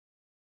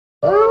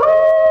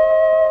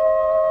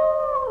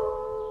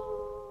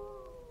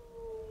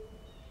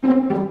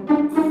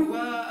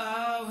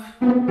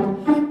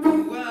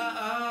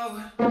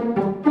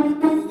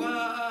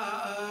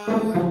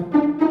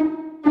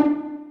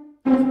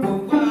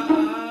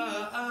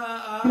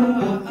So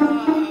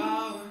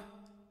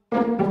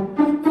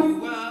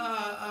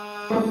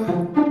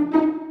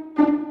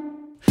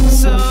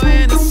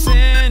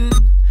innocent,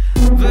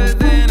 but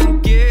then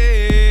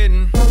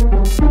again,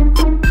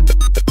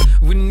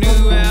 we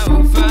knew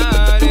how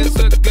far this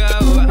would go.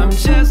 I'm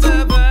just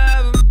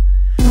above,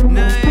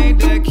 not ain't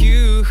that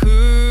cute.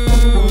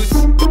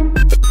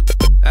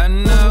 I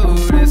know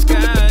this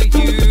got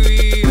you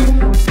here.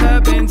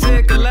 Up and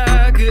take a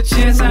look, good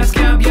chance I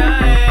scalp your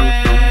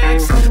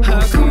ex.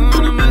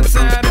 Hakuna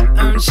Matata,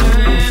 I'm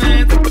chillin'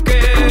 at the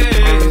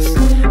crest.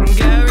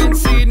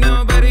 Guaranteed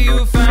nobody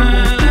you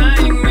find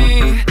like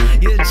me.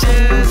 You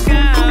just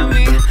got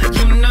me,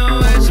 you know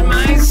what you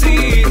might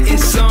see.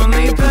 It's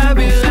only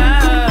puppy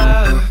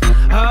love.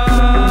 Oh,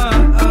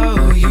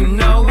 oh, you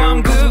know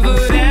I'm good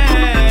for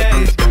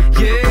that.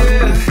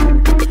 Yeah,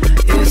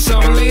 it's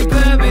only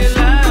puppy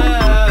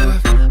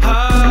love.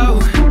 Oh,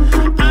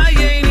 I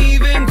ain't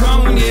even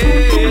grown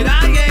yet. I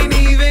ain't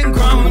even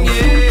grown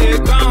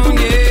yet, grown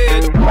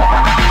yet.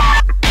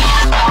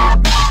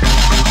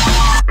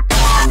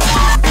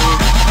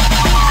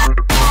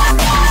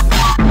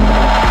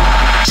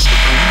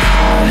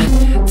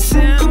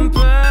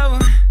 Tempo,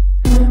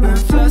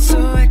 flow so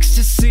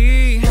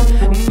ecstasy.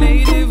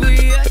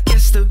 Natively, I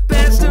guess the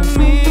best of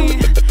me.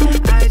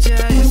 I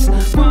just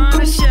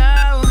wanna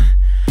show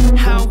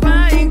how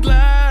I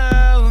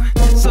glow,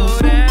 so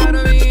that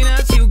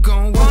arenas you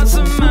gon' want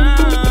some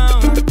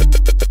more.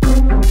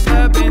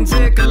 Up and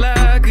take a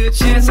look, good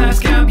chance I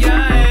scalp your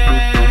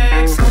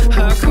ex.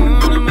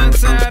 Hakuna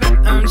Matata,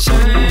 I'm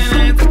chillin'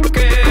 at the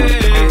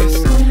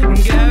crest.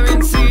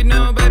 Guaranteed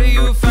nobody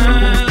you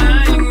find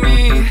like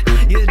me.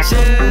 You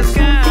just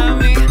got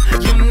me,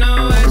 you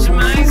know what you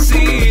might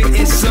see.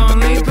 It's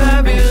only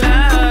puppy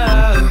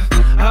love.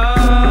 Oh,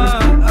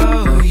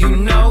 oh, you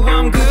know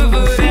I'm good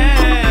for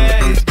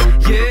that.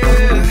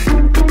 Yeah,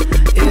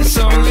 it's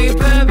only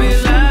puppy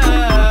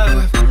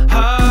love.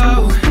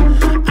 Oh,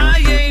 I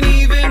ain't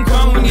even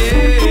grown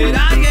yet. I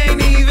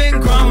ain't even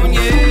grown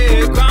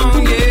yet,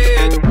 grown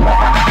yet.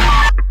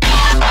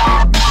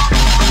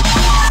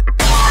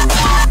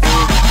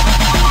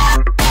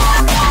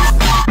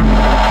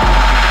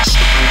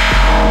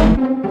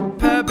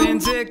 Pop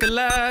and take a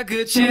look,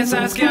 good chance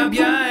I scalp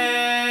your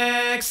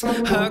ex.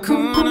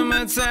 Hakuna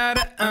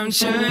Matata, I'm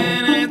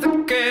chillin' at the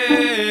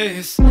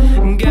crest.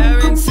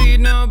 Guaranteed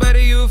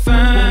nobody you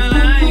find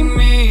like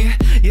me.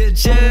 You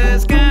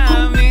just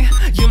got me,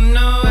 you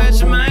know what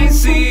you might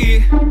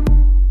see.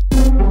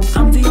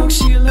 I'm the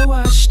hoksila,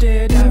 watched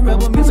it. That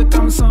rebel music,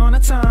 I'm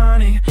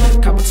sonatonic.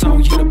 Copper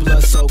tone, you the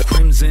blood so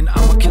crimson.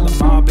 I'ma kill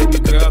 'em all, baby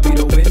girl, be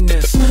the